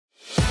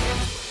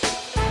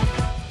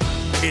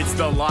It's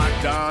the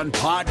Locked On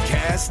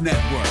Podcast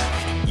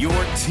Network, your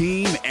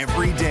team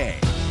every day.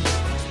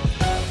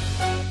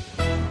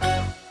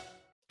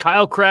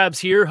 Kyle Krabs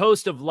here,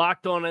 host of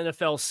Locked On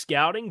NFL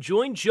Scouting.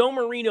 Join Joe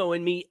Marino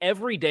and me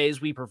every day as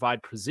we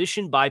provide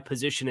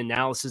position-by-position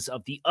analysis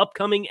of the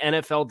upcoming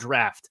NFL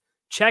Draft.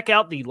 Check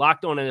out the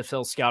Locked On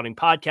NFL Scouting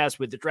podcast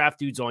with the Draft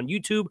Dudes on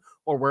YouTube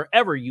or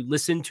wherever you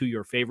listen to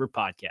your favorite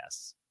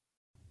podcasts.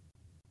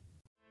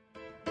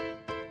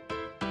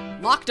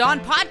 Locked On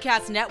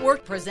Podcast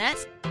Network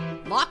presents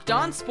Locked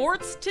On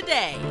Sports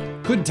Today.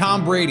 Could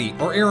Tom Brady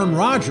or Aaron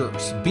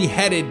Rodgers be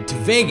headed to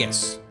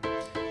Vegas?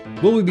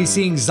 Will we be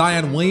seeing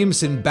Zion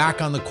Williamson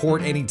back on the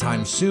court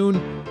anytime soon?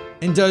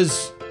 And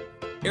does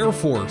Air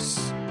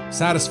Force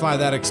satisfy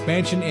that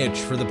expansion itch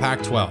for the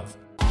Pac-12?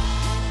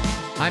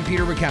 I'm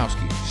Peter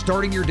Bukowski,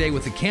 starting your day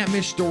with the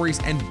can't-miss stories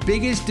and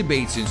biggest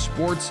debates in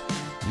sports.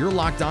 You're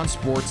Locked On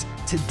Sports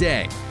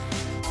Today.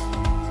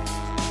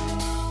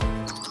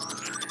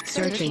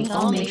 Searching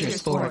all major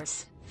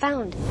sports.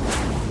 Found.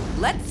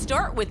 Let's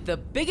start with the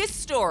biggest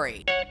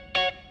story.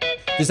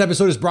 This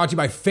episode is brought to you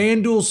by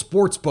FanDuel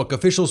Sportsbook,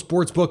 official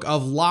sportsbook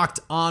of Locked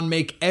On.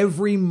 Make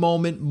every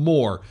moment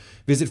more.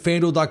 Visit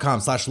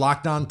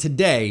FanDuel.com/LockedOn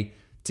today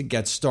to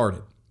get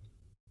started.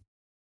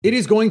 It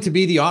is going to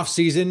be the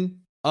offseason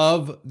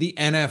of the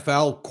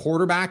NFL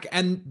quarterback,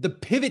 and the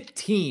pivot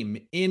team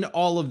in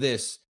all of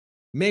this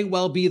may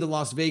well be the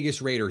Las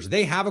Vegas Raiders.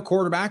 They have a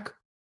quarterback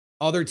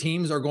other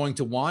teams are going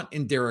to want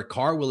in Derek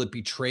Carr. Will it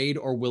be trade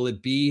or will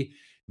it be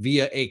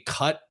via a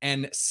cut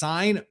and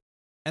sign?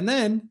 And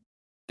then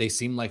they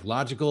seem like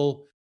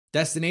logical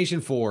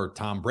destination for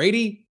Tom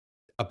Brady,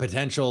 a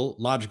potential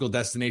logical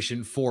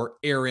destination for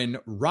Aaron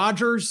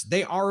Rodgers.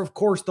 They are, of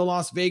course, the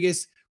Las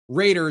Vegas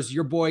Raiders.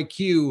 Your boy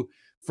Q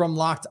from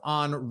Locked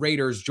On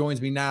Raiders joins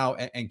me now.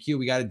 And Q,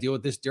 we got to deal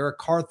with this Derek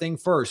Carr thing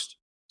first.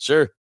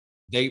 Sure.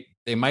 They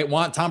might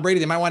want Tom Brady.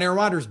 They might want Aaron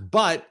Rodgers,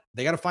 but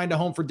they got to find a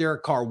home for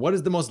Derek Carr. What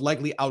is the most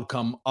likely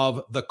outcome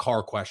of the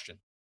Carr question?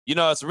 You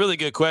know, it's a really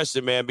good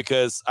question, man,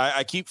 because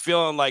I keep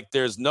feeling like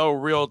there's no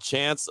real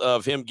chance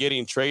of him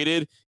getting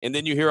traded. And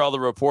then you hear all the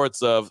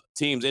reports of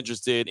teams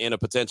interested in a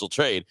potential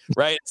trade,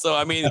 right? So,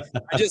 I mean,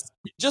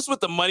 just with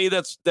the money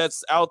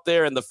that's out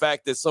there and the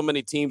fact that so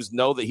many teams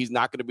know that he's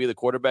not going to be the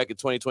quarterback in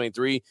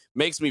 2023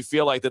 makes me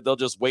feel like that they'll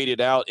just wait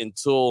it out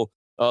until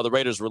the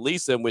Raiders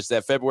release him, which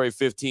that February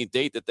 15th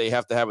date that they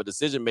have to have a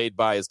decision made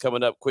by is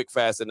coming up quick,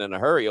 fast, and in a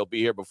hurry. He'll be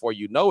here before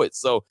you know it.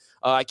 So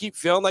I keep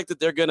feeling like that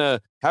they're going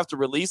to have to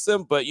release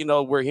him. But, you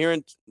know, we're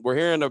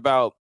hearing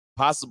about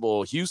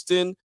possible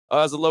Houston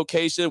as a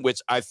location,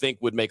 which I think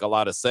would make a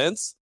lot of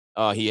sense.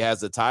 He has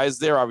the ties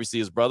there. Obviously,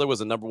 his brother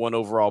was a number one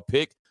overall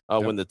pick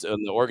when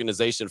the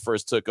organization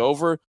first took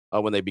over,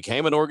 when they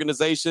became an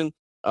organization.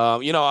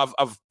 You know,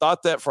 I've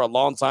thought that for a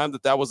long time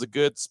that was a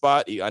good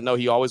spot. I know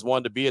he always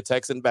wanted to be a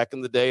Texan back in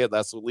the day.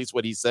 That's at least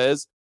what he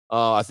says.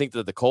 I think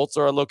that the Colts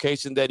are a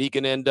location that he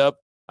can end up.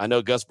 I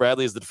know Gus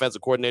Bradley is the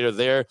defensive coordinator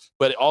there,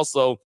 but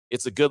also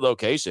it's a good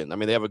location. I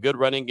mean, they have a good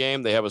running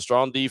game. They have a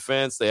strong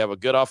defense. They have a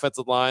good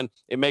offensive line.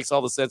 It makes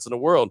all the sense in the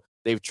world.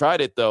 They've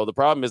tried it, though. The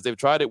problem is they've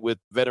tried it with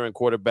veteran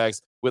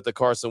quarterbacks, with a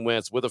Carson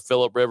Wentz, with a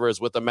Phillip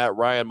Rivers, with a Matt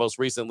Ryan most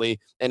recently,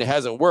 and it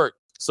hasn't worked.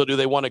 So do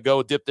they want to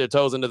go dip their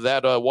toes into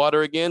that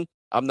water again?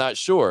 I'm not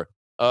sure.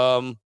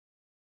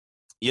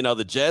 You know,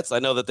 the Jets, I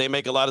know that they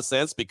make a lot of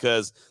sense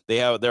because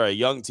they're a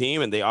young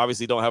team and they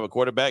obviously don't have a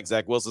quarterback.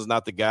 Zach Wilson's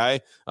not the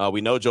guy.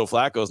 We know Joe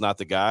Flacco's not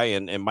the guy,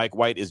 and Mike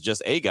White is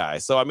just a guy.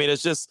 So, I mean,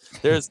 it's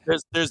just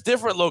there's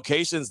different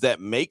locations that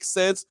make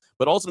sense,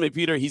 but ultimately,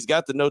 Peter, he's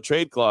got the no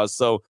trade clause.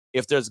 So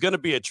if there's going to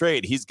be a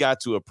trade, he's got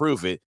to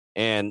approve it.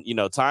 And, you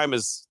know, time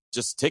is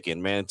just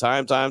ticking, man.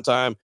 Time.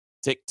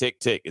 Tick, tick,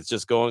 tick. It's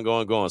just going.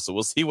 So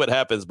we'll see what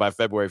happens by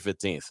February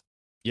 15th.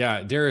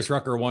 Yeah, Darius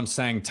Rucker once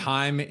sang,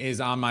 "Time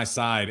is on my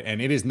side,"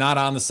 and it is not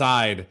on the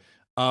side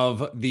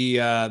of the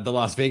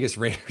Las Vegas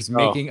Raiders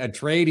making a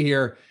trade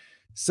here.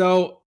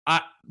 So,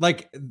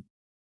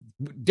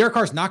 Derek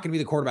Carr's not going to be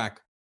the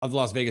quarterback of the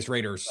Las Vegas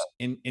Raiders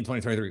in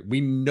 2023. We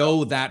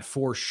know that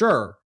for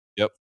sure.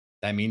 Yep.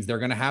 That means they're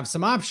going to have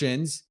some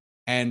options,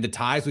 and the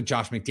ties with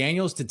Josh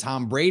McDaniels to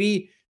Tom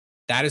Brady,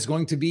 that is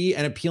going to be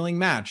an appealing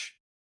match.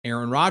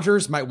 Aaron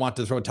Rodgers might want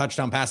to throw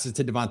touchdown passes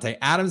to Devontae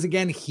Adams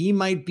again. He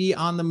might be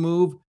on the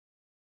move.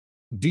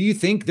 Do you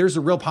think there's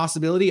a real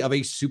possibility of a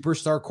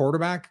superstar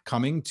quarterback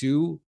coming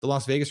to the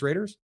Las Vegas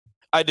Raiders?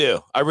 I do.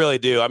 I really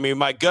do. I mean,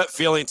 my gut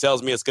feeling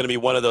tells me it's going to be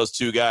one of those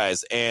two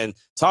guys. And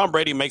Tom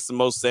Brady makes the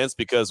most sense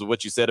because of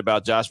what you said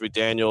about Josh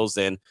McDaniels.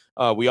 And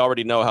we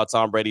already know how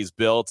Tom Brady's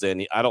built.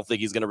 And I don't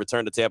think he's going to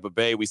return to Tampa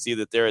Bay. We see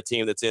that they're a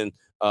team that's in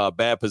a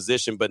bad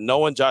position. But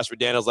knowing Josh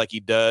McDaniels like he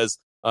does,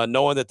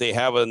 knowing that they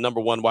have a number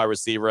one wide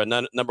receiver, a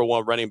number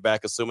one running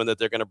back, assuming that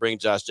they're going to bring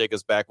Josh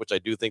Jacobs back, which I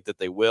do think that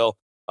they will.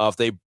 If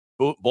they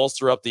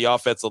bolster up the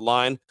offensive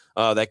line,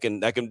 that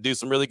can do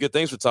some really good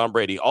things for Tom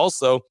Brady.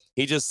 Also,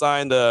 he just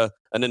signed an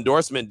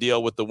endorsement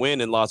deal with the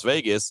Wynn in Las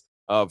Vegas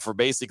for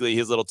basically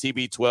his little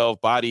TB12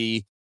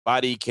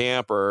 body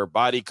camp or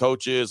body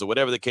coaches or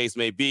whatever the case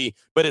may be.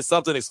 But it's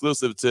something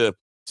exclusive to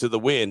to the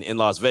win in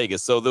Las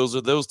Vegas. So those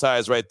are those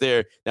ties right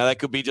there. Now that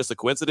could be just a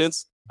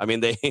coincidence. I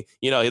mean, they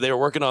were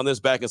working on this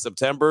back in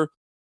September,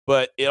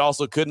 but it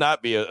also could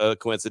not be a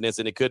coincidence,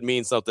 and it could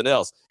mean something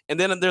else. And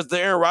then there's the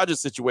Aaron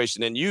Rodgers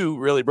situation, and you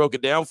really broke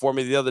it down for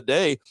me the other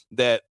day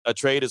that a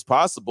trade is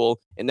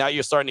possible, and now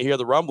you're starting to hear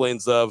the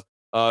rumblings of,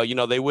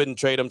 they wouldn't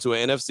trade him to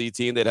an NFC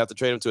team. They'd have to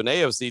trade him to an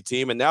AFC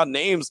team, and now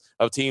names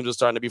of teams are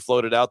starting to be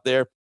floated out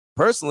there.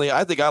 Personally,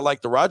 I think I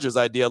like the Rodgers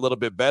idea a little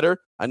bit better.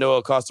 I know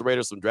it'll cost the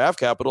Raiders some draft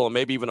capital and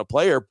maybe even a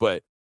player,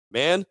 but,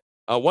 man,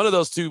 one of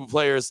those two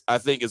players I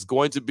think is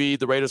going to be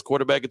the Raiders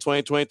quarterback in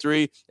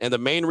 2023, and the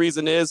main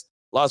reason is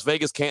Las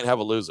Vegas can't have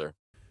a loser.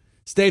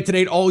 Stay up to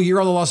date all year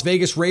on the Las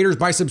Vegas Raiders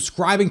by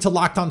subscribing to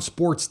Locked On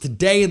Sports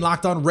Today and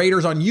Locked On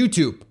Raiders on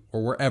YouTube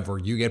or wherever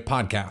you get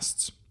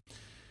podcasts.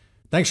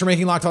 Thanks for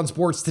making Locked On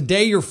Sports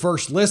Today your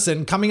first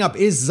listen. Coming up,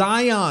 is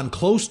Zion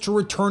close to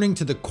returning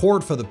to the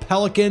court for the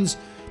Pelicans?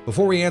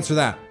 Before we answer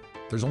that,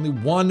 there's only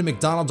one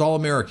McDonald's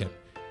All-American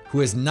who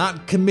has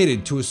not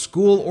committed to a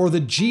school or the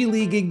G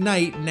League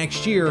Ignite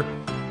next year,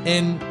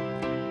 and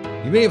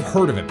you may have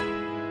heard of him.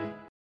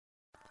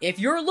 If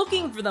you're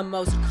looking for the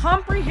most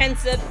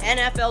comprehensive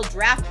NFL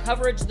draft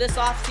coverage this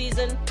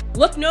offseason,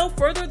 look no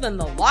further than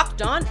the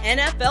Locked On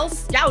NFL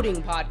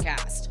Scouting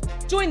Podcast.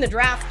 Join the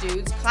draft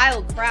dudes,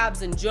 Kyle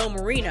Krabs and Joe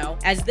Marino,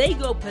 as they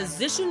go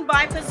position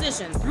by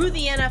position through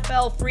the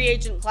NFL free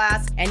agent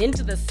class and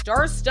into the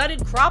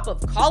star-studded crop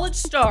of college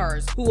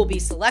stars who will be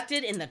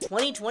selected in the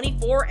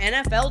 2024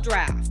 NFL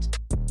Draft.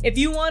 If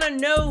you want to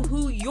know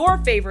who your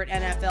favorite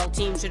NFL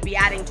team should be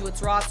adding to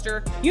its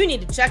roster, you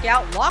need to check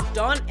out Locked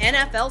On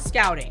NFL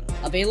Scouting,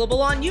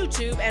 available on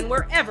YouTube and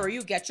wherever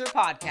you get your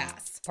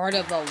podcasts. Part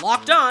of the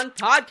Locked On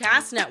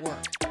Podcast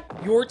Network,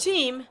 your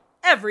team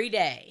every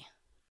day.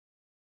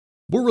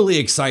 We're really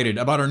excited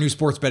about our new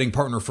sports betting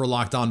partner for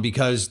Locked On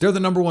because they're the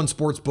number one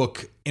sports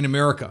book in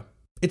America.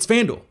 It's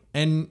FanDuel.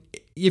 And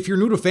if you're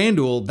new to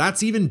FanDuel,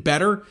 that's even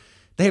better.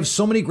 They have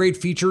so many great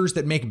features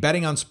that make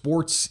betting on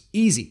sports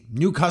easy.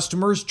 New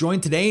customers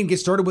join today and get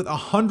started with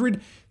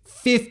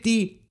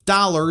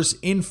 $150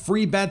 in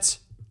free bets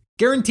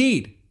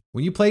guaranteed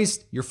when you place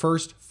your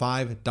first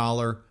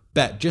 $5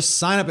 bet. Just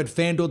sign up at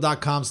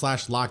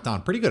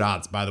FanDuel.com/lockedon. Pretty good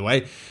odds, by the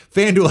way.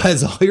 FanDuel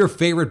has all your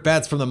favorite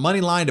bets from the money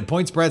line to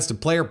point spreads to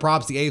player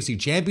props. The AFC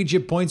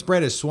Championship point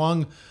spread has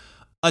swung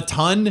a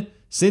ton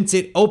since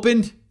it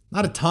opened.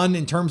 Not a ton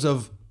in terms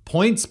of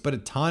points, but a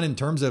ton in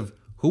terms of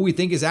who we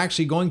think is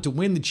actually going to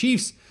win. The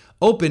Chiefs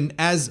open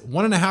as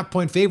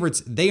 1.5-point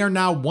favorites. They are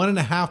now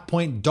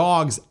 1.5-point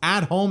dogs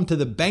at home to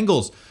the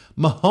Bengals.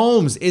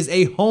 Mahomes is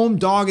a home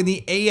dog in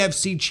the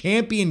AFC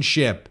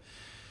Championship.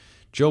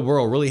 Joe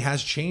Burrow really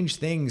has changed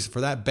things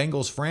for that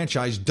Bengals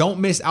franchise. Don't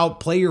miss out.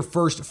 Play your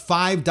first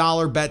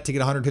 $5 bet to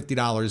get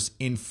 $150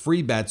 in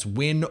free bets,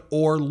 win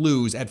or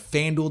lose, at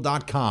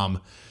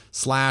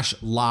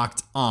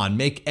FanDuel.com/lockedon.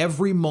 Make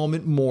every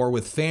moment more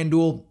with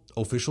FanDuel,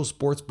 official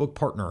sportsbook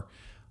partner of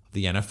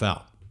the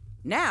NFL.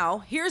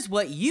 Now, here's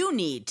what you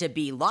need to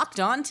be locked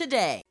on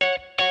today.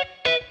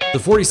 The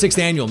 46th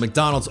annual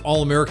McDonald's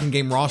All-American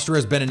Game roster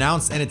has been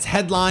announced, and it's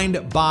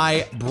headlined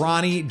by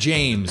Bronny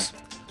James.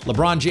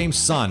 LeBron James'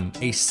 son,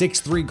 a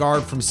 6'3"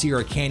 guard from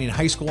Sierra Canyon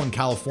High School in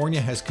California,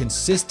 has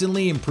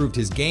consistently improved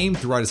his game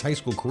throughout his high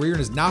school career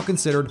and is now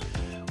considered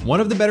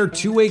one of the better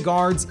two-way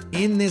guards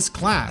in this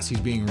class. He's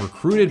being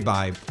recruited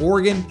by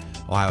Oregon,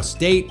 Ohio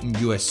State, and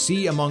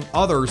USC, among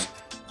others.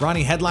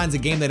 Bronny headlines a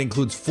game that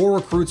includes 4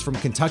 recruits from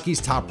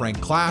Kentucky's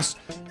top-ranked class.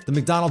 The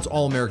McDonald's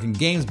All-American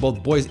Games,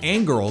 both boys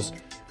and girls,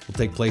 will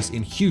take place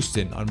in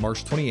Houston on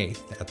March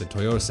 28th at the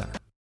Toyota Center.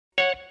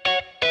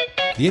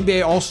 The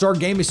NBA All-Star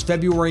Game is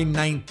February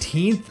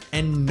 19th,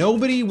 and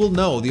nobody will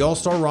know the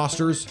All-Star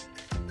rosters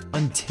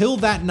until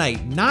that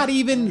night. Not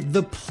even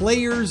the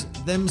players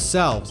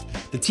themselves.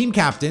 The team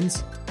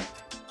captains,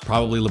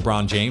 probably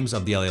LeBron James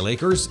of the LA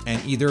Lakers,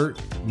 and either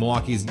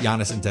Milwaukee's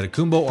Giannis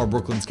Antetokounmpo or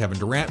Brooklyn's Kevin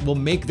Durant, will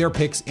make their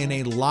picks in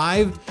a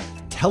live,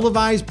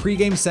 televised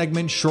pregame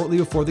segment shortly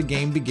before the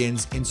game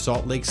begins in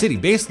Salt Lake City.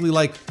 Basically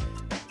like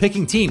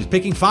picking teams,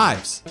 picking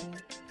fives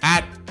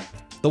at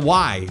the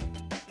Y.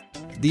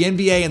 The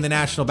NBA and the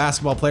National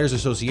Basketball Players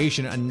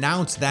Association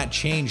announced that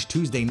change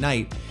Tuesday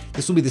night.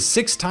 This will be the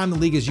 6th time the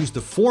league has used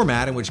the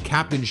format in which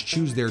captains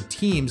choose their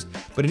teams,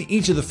 but in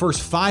each of the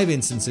first 5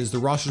 instances, the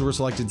rosters were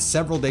selected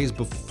several days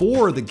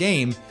before the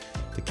game.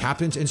 The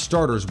captains and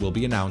starters will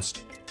be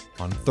announced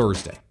on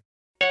Thursday.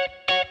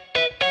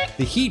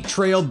 The Heat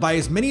trailed by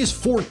as many as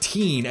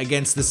 14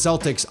 against the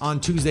Celtics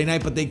on Tuesday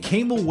night, but they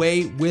came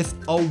away with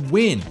a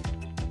win.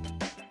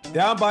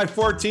 Down by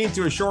 14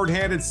 to a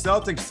shorthanded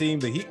Celtics team,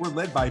 the Heat were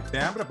led by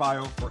Bam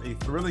Adebayo for a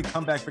thrilling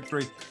comeback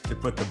victory to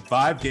put them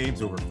 5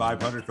 games over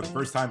 500 for the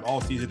first time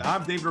all season.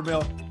 I'm David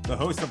Ramil, the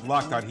host of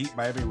Locked On Heat.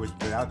 Miami was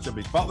without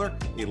Jimmy Butler,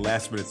 a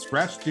last-minute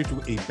scratch due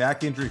to a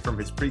back injury from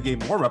his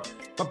pregame warm-up.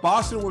 But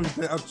Boston was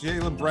without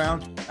Jaylen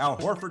Brown, Al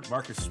Horford,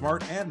 Marcus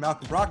Smart, and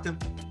Malcolm Brogdon.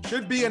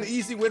 Should be an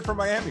easy win for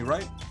Miami,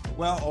 right?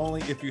 Well,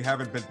 only if you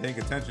haven't been paying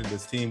attention to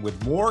this team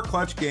with more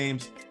clutch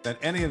games than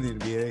any in the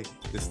NBA,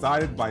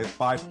 decided by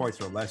 5 points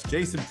or less.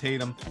 Jason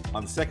Tatum,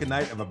 on the second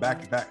night of a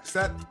back-to-back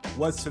set,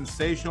 was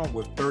sensational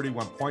with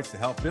 31 points to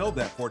help build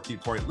that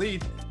 14-point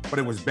lead. But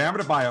it was Bam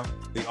Adebayo,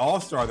 the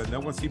all-star that no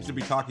one seems to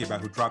be talking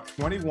about, who dropped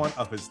 21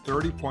 of his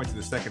 30 points in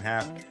the second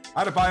half.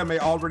 Adebayo may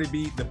already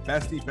be the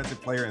best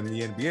defensive player in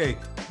the NBA,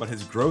 but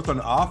his growth on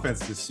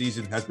offense this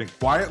season has been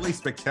quietly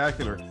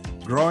spectacular,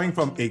 growing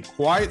from a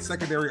quiet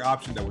secondary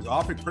option that was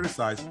often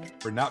criticized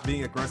for not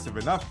being aggressive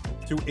enough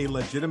to a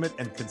legitimate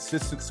and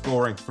consistent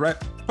scoring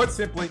threat. Put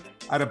simply,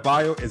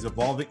 Adebayo is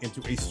evolving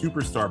into a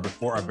superstar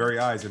before our very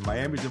eyes, and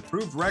Miami's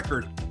improved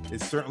record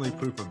is certainly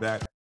proof of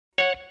that.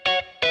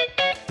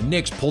 The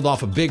Knicks pulled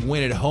off a big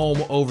win at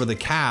home over the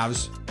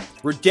Cavs.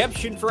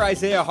 Redemption for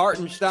Isaiah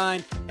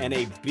Hartenstein and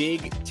a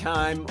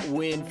big-time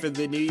win for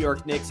the New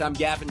York Knicks. I'm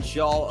Gavin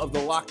Shaw of the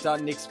Locked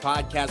On Knicks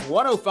podcast.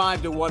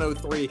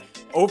 105-103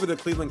 over the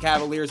Cleveland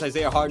Cavaliers.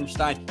 Isaiah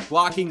Hartenstein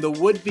blocking the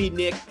would-be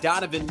Knick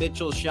Donovan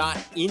Mitchell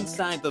shot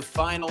inside the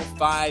final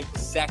 5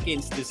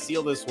 seconds to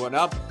seal this one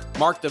up.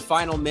 Marked the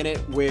final minute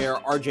where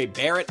R.J.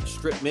 Barrett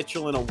stripped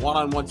Mitchell in a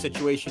one-on-one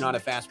situation on a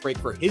fast break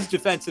for his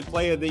Defensive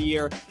Player of the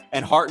Year,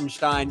 and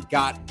Hartenstein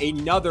got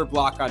another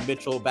block on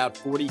Mitchell about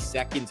 40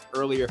 seconds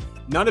earlier.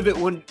 None of it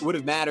would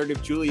have mattered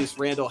if Julius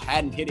Randle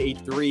hadn't hit 8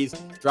 threes,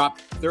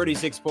 dropped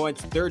 36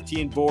 points,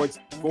 13 boards,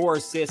 4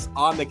 assists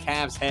on the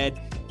Cavs'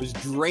 head, was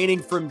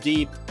draining from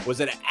deep, was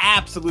an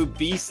absolute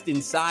beast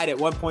inside, at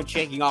one point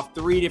shaking off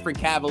 3 different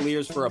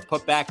Cavaliers for a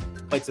putback,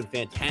 played some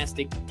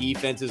fantastic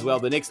defense as well.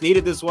 The Knicks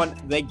needed this one.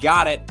 They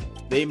got it.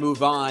 They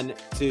move on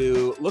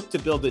to look to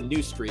build a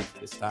new streak,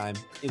 this time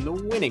in the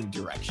winning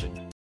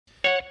direction.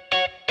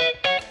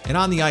 And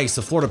on the ice,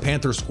 the Florida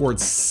Panthers scored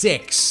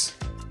 6,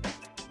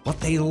 but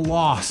they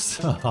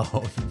lost.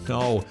 Oh,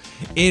 no.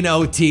 In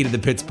OT to the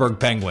Pittsburgh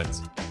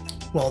Penguins.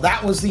 Well,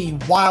 that was the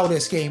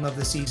wildest game of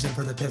the season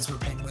for the Pittsburgh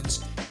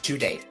Penguins to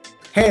date.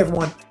 Hey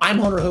everyone, I'm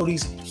Hunter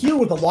Hodes here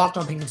with the Locked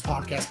On Penguins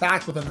podcast,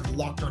 back with another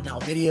Locked On Now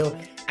video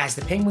as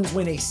the Penguins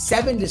win a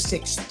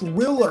 7-6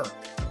 thriller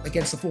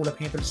against the Florida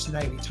Panthers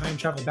tonight. We time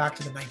traveled back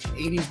to the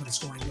 1980s when the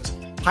scoring was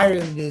higher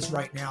than it is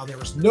right now. There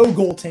was no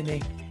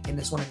goaltending in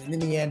this one, and in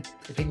the end,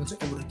 the Penguins were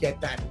able to get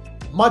that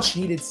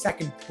much-needed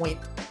second point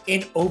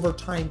in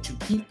overtime to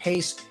keep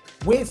pace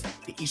with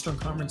the Eastern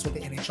Conference, with the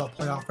NHL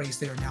playoff race.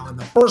 They are now in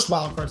the first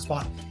wildcard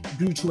spot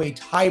due to a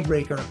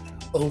tiebreaker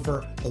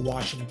over the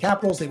Washington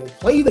Capitals. They will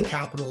play the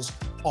Capitals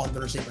on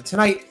Thursday, but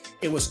tonight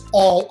it was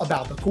all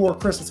about the core.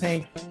 Chris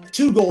Letang,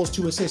 2 goals,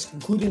 2 assists,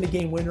 including the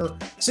game winner.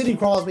 Sidney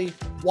Crosby,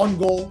 1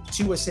 goal,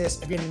 2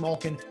 assists. Evgeny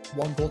Malkin,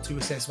 1 goal, 2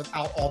 assists.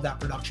 Without all that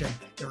production,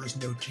 there is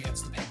no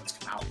chance the Penguins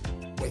come out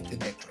with the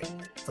victory.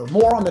 For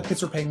more on the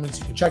Pittsburgh Penguins,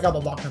 you can check out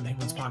the Locked On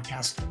Penguins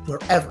podcast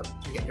wherever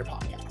you get your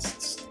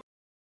podcasts.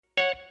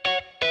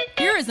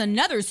 Here is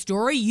another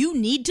story you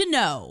need to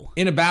know.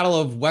 In a battle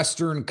of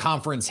Western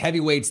Conference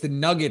heavyweights, the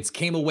Nuggets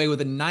came away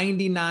with a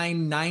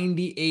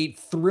 99-98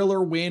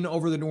 thriller win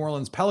over the New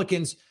Orleans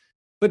Pelicans,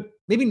 but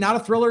maybe not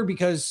a thriller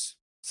because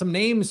some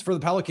names for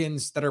the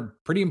Pelicans that are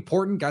pretty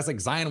important, guys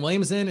like Zion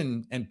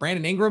Williamson and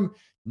Brandon Ingram,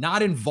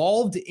 not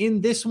involved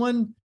in this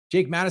one.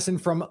 Jake Madison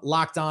from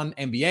Locked On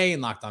NBA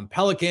and Locked On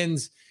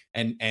Pelicans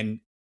and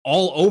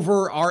all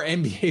over our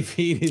NBA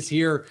feed is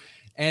here.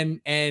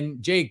 And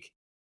Jake,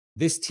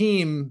 this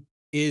team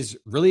is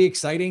really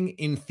exciting.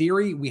 In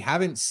theory, we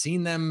haven't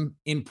seen them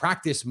in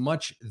practice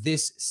much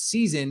this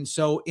season.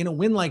 So in a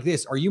win like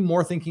this, are you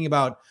more thinking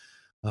about,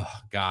 oh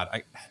God,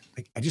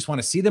 I just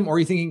want to see them? Or are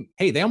you thinking,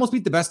 hey, they almost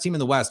beat the best team in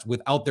the West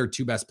without their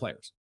 2 best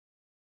players?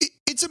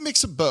 It's a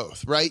mix of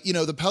both, right? You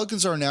know, the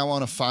Pelicans are now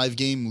on a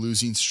 5-game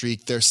losing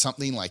streak. They're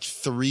something like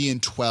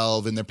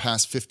 3-12 in their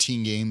past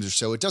 15 games or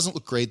so. It doesn't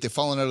look great. They've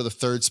fallen out of the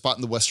 3rd spot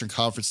in the Western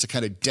Conference to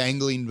kind of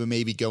dangling to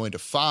maybe go into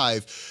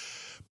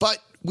 5. But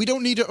we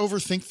don't need to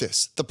overthink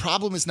this. The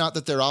problem is not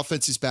that their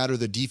offense is bad or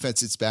the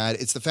defense is bad.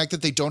 It's the fact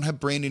that they don't have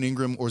Brandon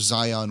Ingram or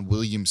Zion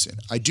Williamson.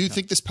 I do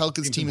think this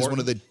Pelicans team is one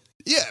of the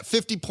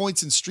 50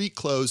 points in street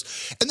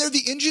close, and they're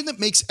the engine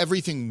that makes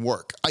everything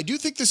work. I do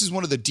think this is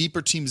one of the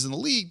deeper teams in the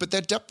league, but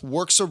that depth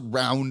works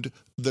around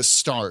the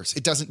stars.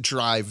 It doesn't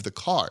drive the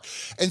car.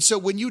 And so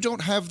when you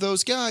don't have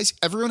those guys,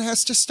 everyone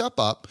has to step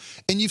up,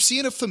 and you've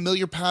seen a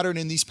familiar pattern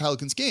in these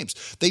Pelicans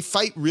games. They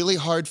fight really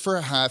hard for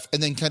a half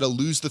and then kind of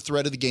lose the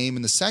thread of the game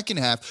in the second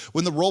half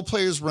when the role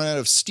players run out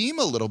of steam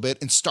a little bit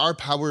and star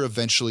power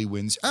eventually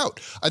wins out.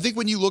 I think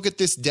when you look at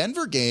this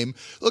Denver game,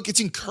 look, it's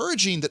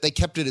encouraging that they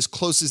kept it as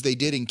close as they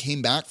did and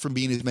came back from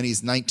being as many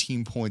as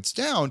 19 points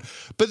down.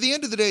 But at the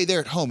end of the day, they're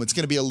at home. It's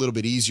going to be a little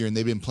bit easier, and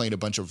they've been playing a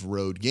bunch of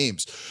road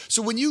games.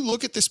 So when you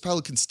look at this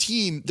Pelicans Pelicans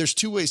team, there's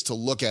two ways to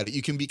look at it.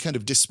 You can be kind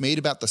of dismayed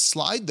about the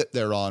slide that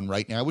they're on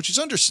right now, which is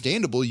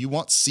understandable. You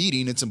want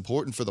seeding. It's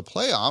important for the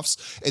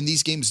playoffs, and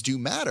these games do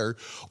matter.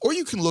 Or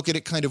you can look at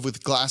it kind of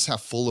with glass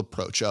half full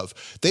approach of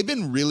they've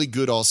been really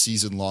good all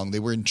season long. They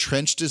were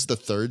entrenched as the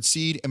 3rd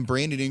seed, and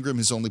Brandon Ingram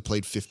has only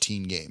played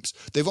 15 games.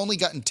 They've only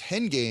gotten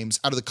 10 games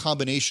out of the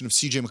combination of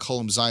CJ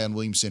McCollum, Zion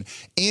Williamson,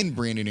 and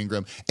Brandon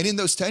Ingram. And in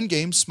those 10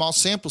 games, small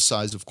sample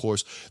size, of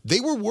course, they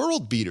were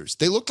world beaters.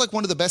 They looked like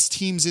one of the best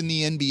teams in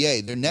the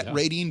NBA. Their net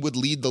rating would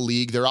lead the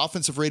league. Their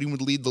offensive rating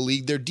would lead the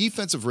league. Their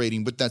defensive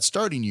rating with that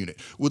starting unit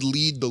would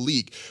lead the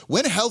league.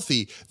 When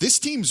healthy, this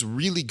team's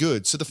really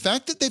good. So the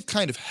fact that they've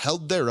kind of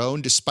held their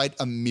own despite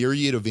a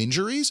myriad of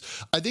injuries,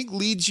 I think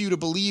leads you to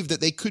believe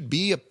that they could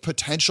be a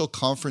potential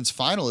conference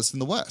finalist in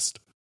the West.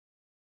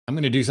 I'm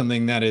going to do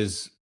something that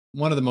is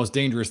one of the most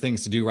dangerous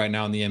things to do right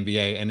now in the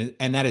NBA,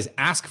 and that is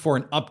ask for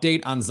an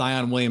update on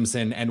Zion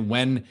Williamson and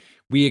when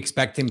we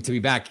expect him to be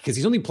back, because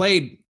he's only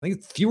played, I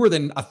think, fewer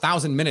than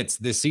 1,000 minutes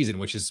this season,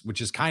 which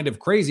is kind of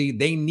crazy.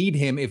 They need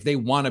him if they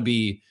want to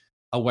be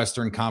a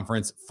Western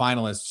Conference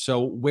finalist.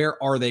 So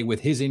where are they with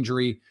his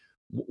injury?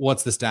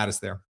 What's the status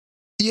there?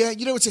 Yeah,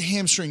 it's a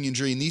hamstring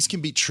injury, and these can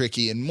be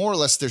tricky. And more or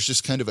less, there's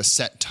just kind of a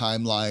set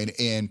timeline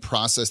and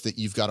process that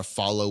you've got to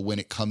follow when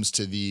it comes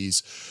to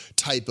these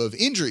type of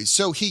injuries.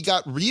 So he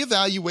got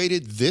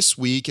reevaluated this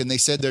week, and they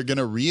said they're going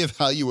to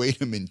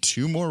reevaluate him in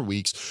 2 more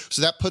weeks.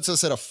 So that puts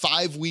us at a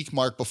 5-week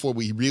mark before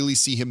we really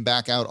see him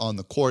back out on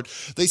the court.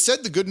 They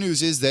said the good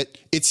news is that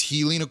it's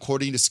healing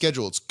according to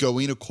schedule. It's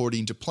going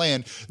according to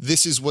plan.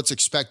 This is what's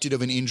expected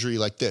of an injury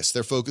like this.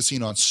 They're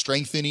focusing on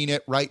strengthening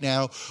it right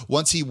now.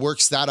 Once he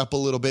works that up a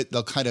little bit,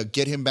 they'll kind of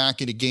get him back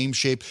into game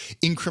shape,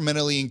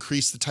 incrementally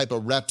increase the type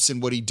of reps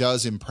and what he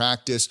does in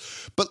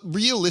practice. But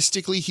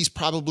realistically, he's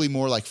probably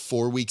more like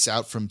 4 weeks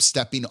out from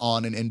stepping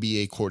on an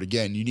NBA court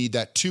again. You need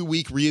that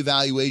 2-week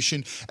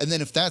reevaluation. And then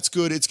if that's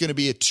good, it's going to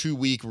be a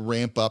 2-week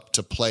ramp up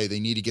to play.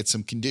 They need to get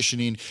some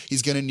conditioning.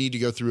 He's going to need to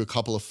go through a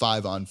couple of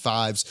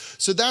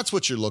 5-on-5s. So that's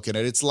what you're looking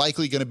at. It's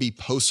likely going to be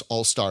post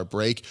All-Star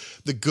break.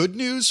 The good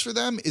news for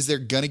them is they're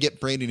going to get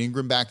Brandon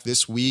Ingram back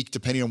this week,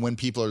 depending on when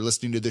people are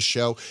listening to this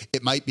show.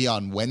 It might be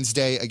on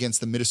Wednesday against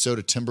the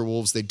Minnesota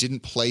Timberwolves. They didn't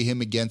play him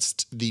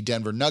against the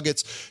Denver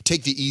Nuggets.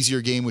 Take the easier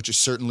game, which is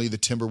certainly the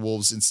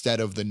Timberwolves instead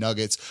of the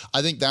Nuggets.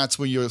 I think that's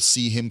when you'll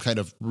see him kind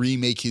of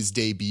remake his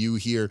debut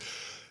here.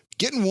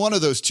 Getting one of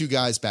those 2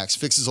 guys back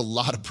fixes a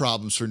lot of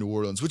problems for New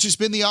Orleans, which has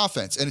been the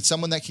offense. And it's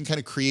someone that can kind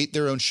of create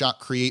their own shot,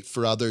 create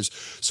for others.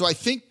 So I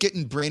think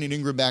getting Brandon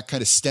Ingram back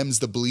kind of stems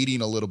the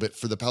bleeding a little bit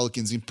for the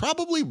Pelicans and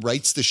probably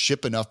rights the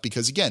ship enough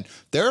because, again,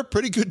 they're a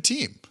pretty good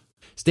team.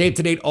 Stay up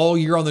to date all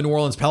year on the New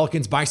Orleans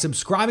Pelicans by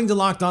subscribing to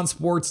Locked On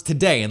Sports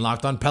today and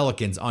Locked On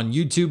Pelicans on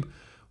YouTube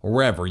or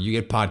wherever you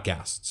get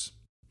podcasts.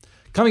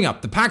 Coming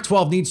up, the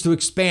Pac-12 needs to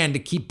expand to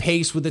keep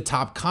pace with the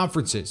top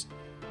conferences.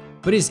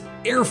 But is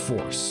Air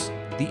Force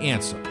the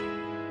answer?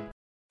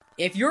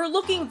 If you're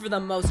looking for the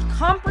most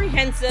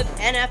comprehensive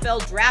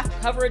NFL draft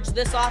coverage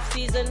this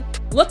offseason,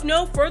 look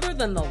no further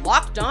than the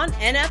Locked On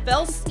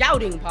NFL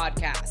Scouting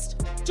Podcast.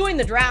 Join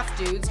the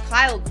draft dudes,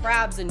 Kyle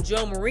Krabs and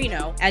Joe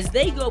Marino, as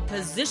they go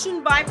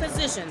position by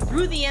position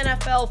through the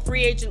NFL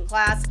free agent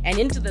class and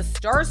into the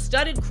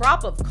star-studded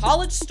crop of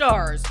college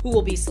stars who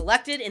will be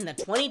selected in the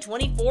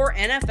 2024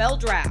 NFL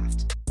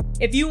Draft.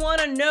 If you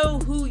want to know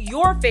who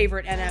your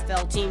favorite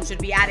NFL team should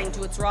be adding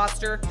to its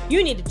roster,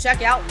 you need to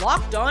check out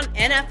Locked On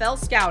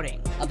NFL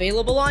Scouting,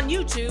 available on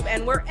YouTube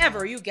and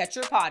wherever you get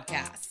your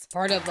podcasts.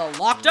 Part of the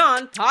Locked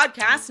On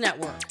Podcast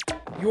Network,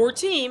 your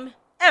team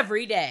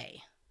every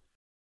day.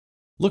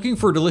 Looking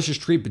for a delicious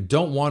treat but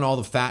don't want all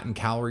the fat and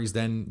calories?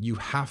 Then you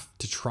have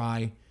to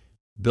try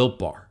Built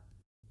Bar.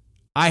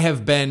 I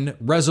have been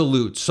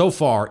resolute so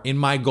far in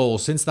my goal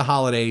since the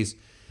holidays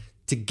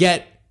to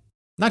get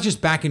not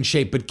just back in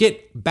shape, but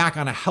get back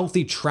on a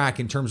healthy track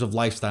in terms of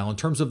lifestyle, in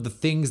terms of the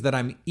things that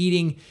I'm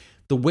eating,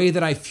 the way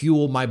that I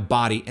fuel my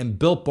body. And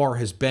Built Bar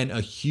has been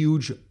a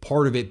huge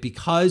part of it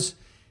because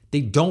they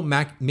don't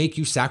make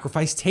you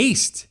sacrifice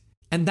taste.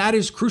 And that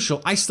is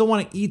crucial. I still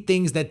want to eat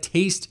things that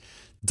taste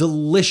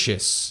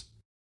delicious.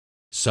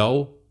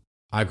 So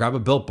I grab a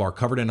Built Bar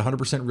covered in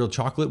 100% real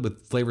chocolate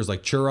with flavors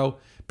like churro,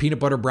 peanut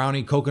butter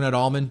brownie, coconut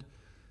almond.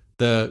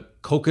 The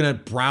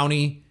coconut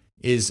brownie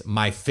is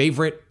my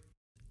favorite.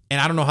 And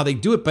I don't know how they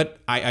do it, but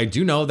I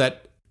do know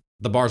that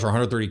the bars are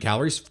 130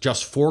 calories,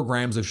 just 4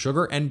 grams of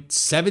sugar, and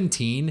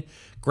 17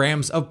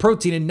 grams of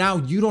protein. And now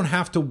you don't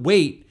have to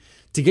wait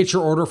to get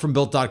your order from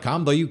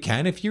Built.com, though you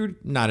can if you're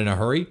not in a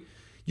hurry.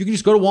 You can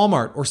just go to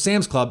Walmart or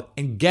Sam's Club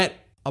and get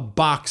a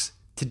box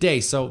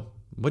today. So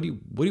what are you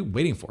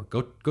waiting for?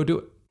 Go do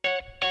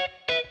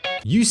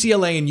it.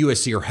 UCLA and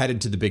USC are headed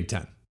to the Big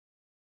Ten,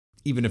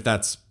 even if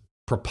that's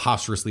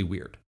preposterously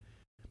weird.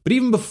 But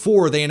even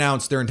before they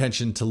announced their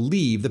intention to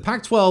leave, the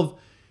Pac-12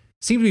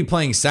 seemed to be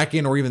playing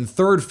second or even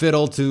third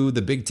fiddle to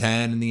the Big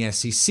Ten and the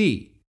SEC,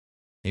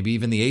 maybe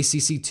even the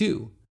ACC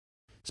too.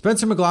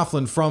 Spencer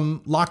McLaughlin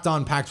from Locked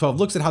On Pac-12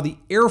 looks at how the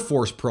Air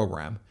Force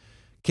program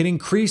can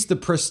increase the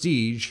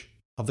prestige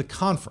of the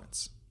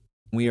conference.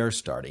 we are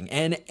starting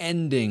and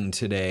ending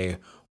today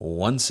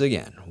once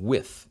again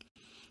with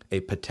a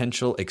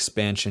potential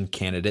expansion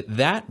candidate,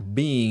 that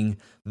being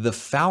the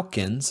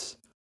Falcons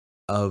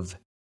of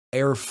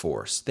Air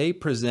Force. They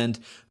present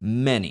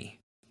many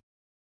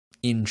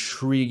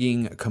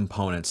intriguing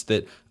components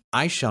that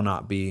I shall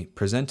not be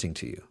presenting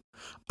to you.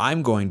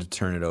 I'm going to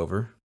turn it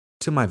over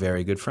to my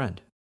very good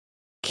friend,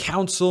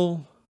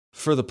 counsel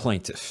for the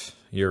plaintiff,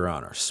 Your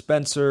Honor,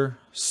 Spencer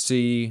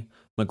C.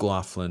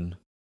 McLaughlin,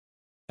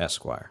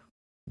 Esquire,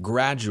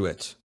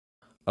 graduate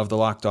of the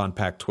Locked On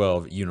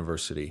Pac-12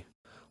 University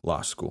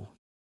Law School.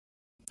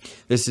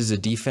 This is a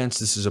defense,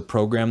 this is a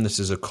program, this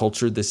is a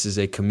culture, this is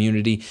a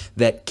community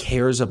that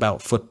cares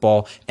about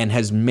football and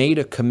has made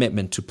a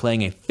commitment to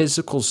playing a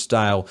physical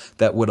style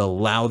that would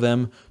allow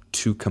them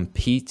to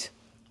compete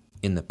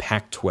in the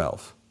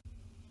Pac-12.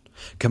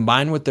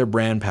 Combined with their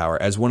brand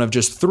power as one of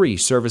just 3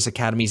 service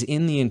academies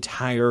in the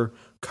entire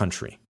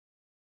country,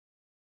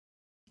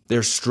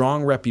 their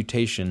strong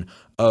reputation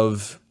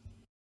of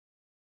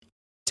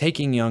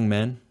taking young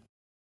men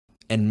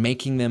and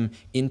making them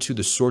into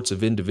the sorts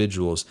of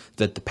individuals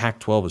that the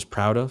Pac-12 is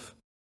proud of,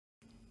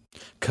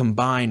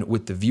 combined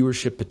with the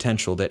viewership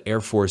potential that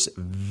Air Force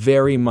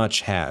very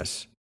much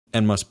has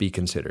and must be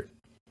considered,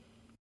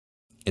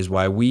 is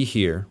why we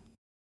here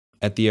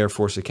at the Air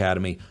Force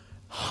Academy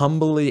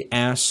humbly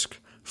ask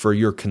for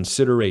your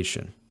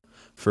consideration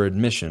for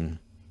admission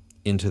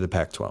into the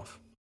Pac-12.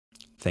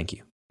 Thank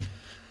you.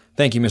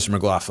 Thank you, Mr.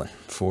 McLaughlin,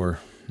 for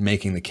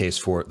making the case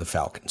for the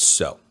Falcons.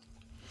 So,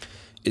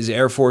 is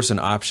Air Force an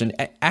option?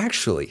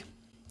 Actually,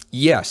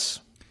 yes.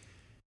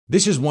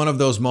 This is one of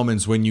those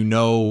moments when you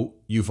know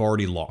you've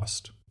already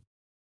lost.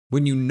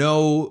 When you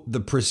know the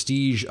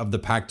prestige of the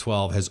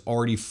Pac-12 has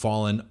already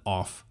fallen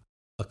off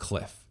a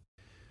cliff.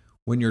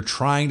 When you're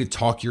trying to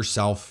talk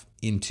yourself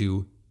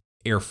into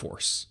Air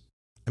Force.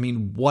 I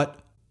mean, what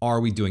are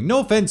we doing? No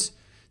offense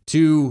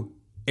to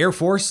Air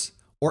Force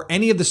or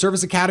any of the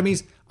service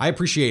academies. I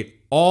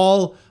appreciate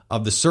all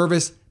of the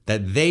service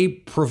that they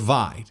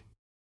provide,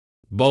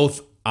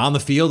 both on the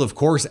field, of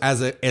course,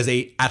 as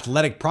a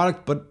athletic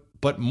product,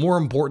 but more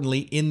importantly,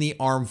 in the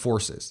armed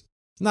forces.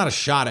 It's not a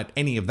shot at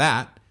any of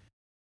that,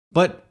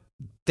 but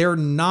they're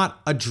not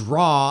a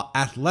draw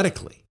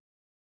athletically.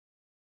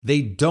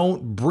 They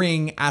don't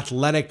bring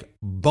athletic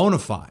bona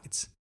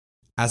fides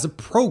as a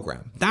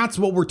program. That's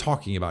what we're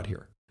talking about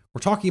here. We're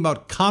talking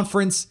about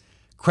conference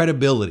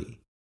credibility,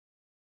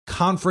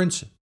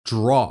 conference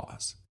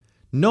draws.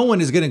 No one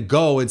is going to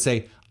go and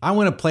say, I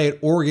want to play at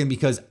Oregon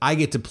because I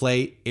get to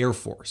play Air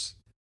Force.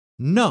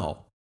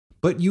 No,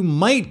 but you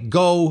might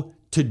go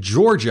to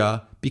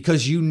Georgia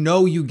because you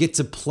know you get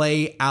to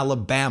play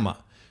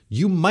Alabama.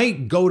 You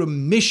might go to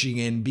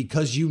Michigan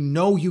because you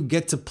know you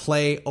get to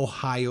play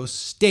Ohio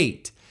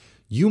State.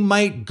 You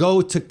might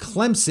go to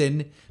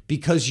Clemson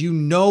because you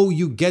know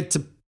you get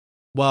to,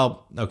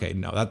 well, okay,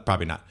 no, that's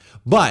probably not.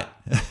 But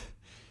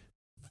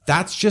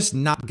that's just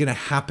not going to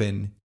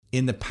happen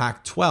in the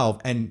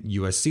Pac-12. And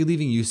USC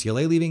leaving,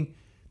 UCLA leaving,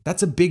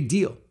 that's a big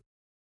deal.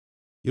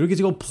 You don't get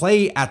to go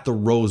play at the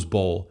Rose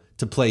Bowl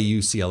to play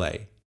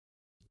UCLA.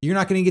 You're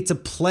not going to get to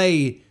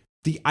play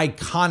the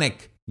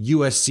iconic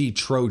USC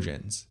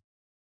Trojans.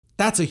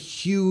 That's a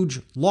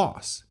huge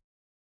loss.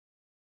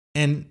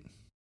 And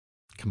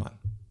come on,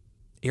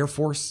 Air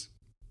Force?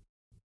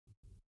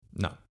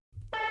 No.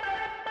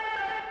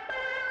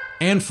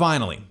 And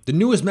finally, the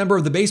newest member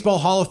of the Baseball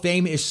Hall of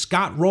Fame is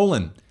Scott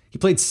Rowland. He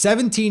played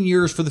 17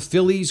 years for the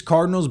Phillies,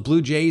 Cardinals,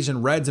 Blue Jays,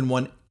 and Reds and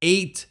won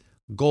 8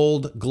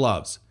 Gold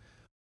Gloves.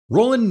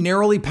 Rowland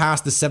narrowly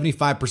passed the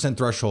 75%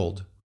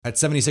 threshold at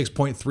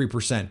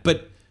 76.3%.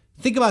 But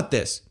think about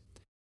this.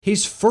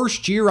 His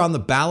first year on the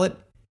ballot,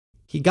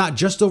 he got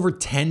just over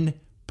 10%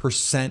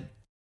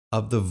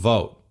 of the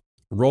vote.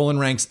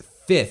 Rowland ranks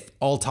 5th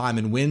all-time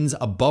in wins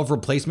above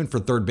replacement for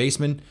third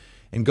baseman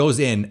and goes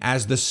in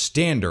as the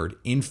standard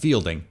in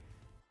fielding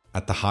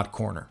at the hot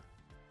corner.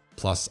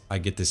 Plus, I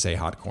get to say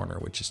hot corner,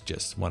 which is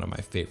just one of my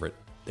favorite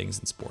things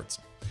in sports.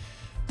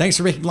 Thanks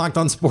for making Locked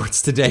On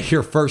Sports today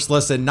your first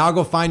listen. Now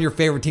go find your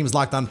favorite team's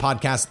Locked On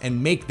podcast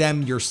and make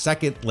them your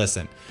second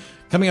listen.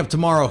 Coming up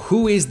tomorrow,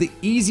 who is the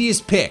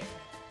easiest pick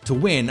to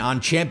win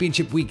on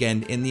championship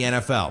weekend in the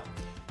NFL?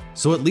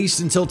 So at least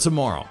until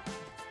tomorrow,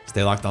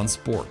 stay Locked On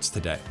Sports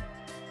today.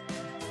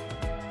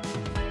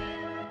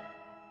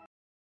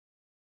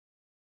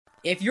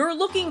 If you're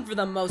looking for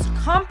the most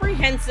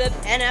comprehensive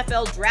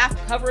NFL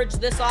draft coverage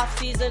this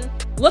offseason,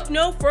 look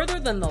no further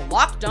than the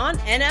Locked On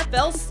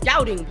NFL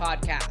Scouting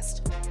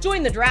Podcast.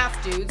 Join the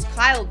draft dudes,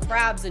 Kyle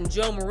Krabs and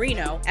Joe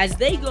Marino, as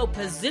they go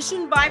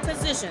position by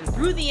position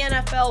through the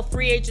NFL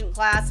free agent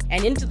class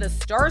and into the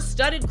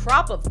star-studded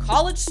crop of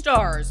college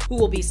stars who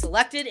will be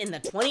selected in the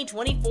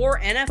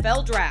 2024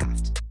 NFL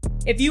Draft.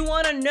 If you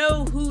want to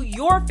know who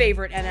your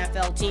favorite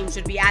NFL team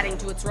should be adding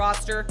to its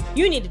roster,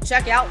 you need to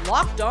check out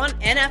Locked On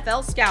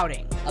NFL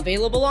Scouting,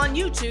 available on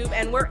YouTube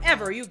and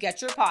wherever you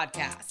get your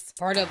podcasts.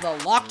 Part of the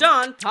Locked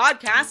On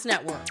Podcast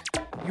Network,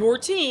 your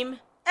team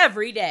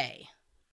every day.